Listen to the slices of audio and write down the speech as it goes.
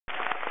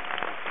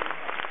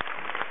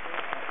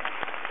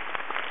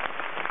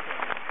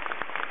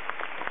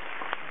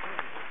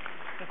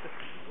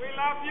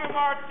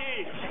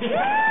Merci.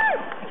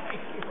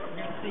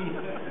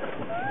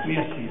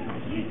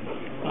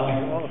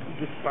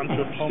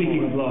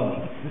 Speaking of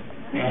love,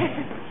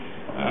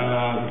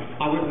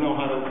 I wouldn't know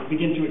how to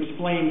begin to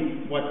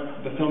explain what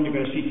the film you're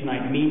going to see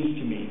tonight means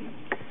to me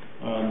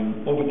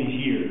over these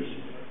years.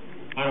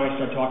 How do I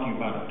start talking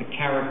about it? The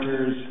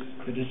characters,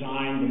 the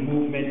design, the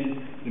movement,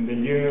 the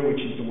milieu,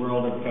 which is the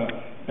world of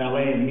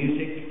ballet and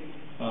music,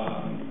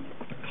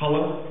 the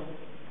color,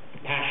 the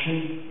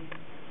passion,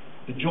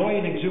 the joy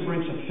and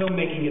exuberance of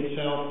filmmaking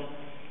itself,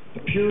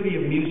 the purity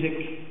of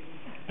music,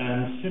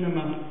 and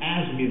cinema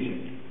as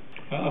music.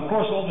 Of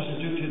course, all this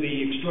is due to the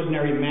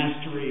extraordinary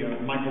mastery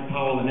of Michael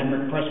Powell and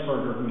Emmerich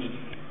Pressburger, whose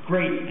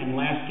great and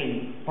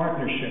lasting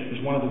partnership is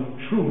one of the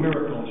true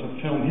miracles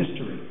of film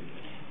history.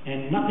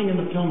 And nothing in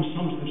the film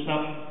sums this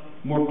up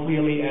more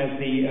clearly as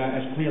the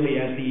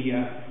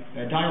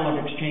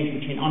dialogue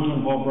exchange between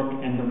Anton Walbrook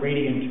and the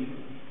radiant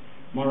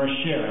Maurice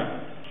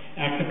Scherer.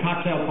 At the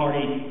cocktail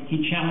party,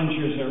 he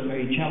challenges her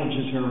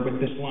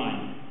with this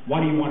line: "Why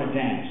do you want to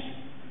dance?"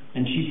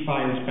 And she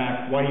fires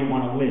back, "Why do you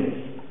want to live?"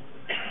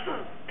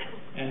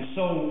 And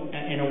so,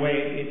 in a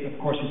way, of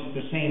course, it's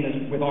the same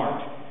as with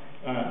art.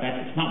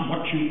 That it's not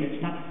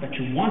that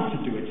you want to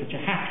do it; it's that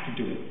you have to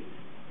do it.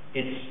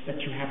 It's that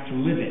you have to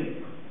live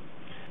it.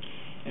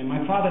 And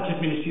my father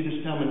took me to see this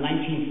film in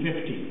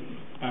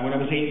 1950 when I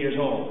was 8 years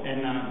old.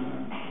 And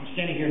I'm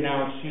standing here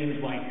now. It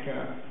seems like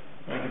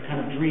a kind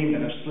of dream that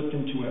I've slipped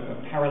into a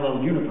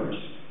parallel universe.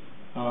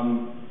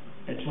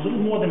 It's a little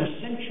more than a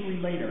century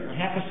later, a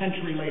half a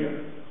century later,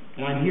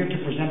 and I'm here to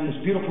present this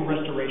beautiful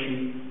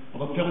restoration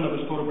of a film that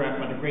was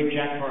photographed by the great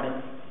Jack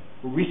Carter,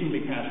 who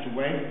recently passed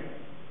away.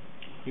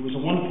 He was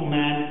a wonderful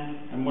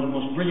man and one of the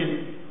most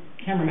brilliant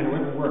cameramen who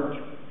ever worked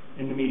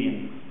in the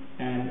medium.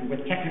 And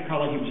with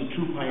Technicolor, he was a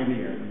true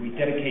pioneer. We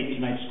dedicate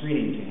tonight's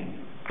screening to him.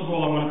 First of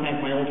all, I want to thank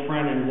my old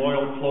friend and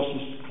loyal,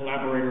 closest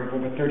collaborator of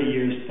over 30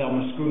 years,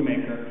 Thelma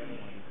Schoonmaker.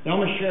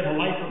 Thelma shared her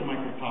life with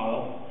Michael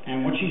Powell,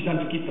 and what she's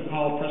done to keep the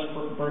Powell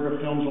Pressburger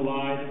films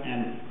alive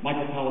and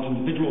Michael Powell's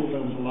individual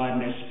films alive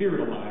and their spirit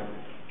alive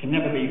can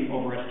never be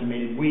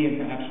overestimated. We, and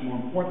perhaps more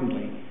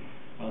importantly,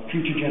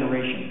 future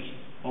generations,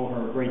 owe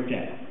her a great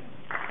debt.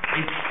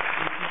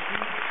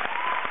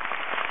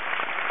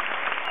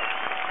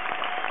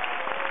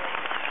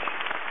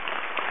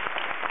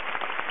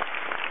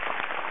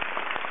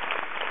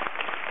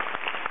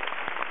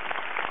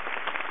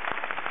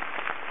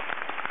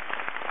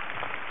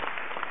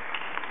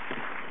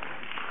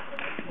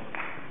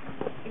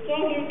 It's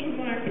all new to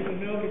Michael,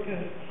 you know,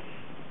 because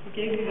he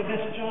gave me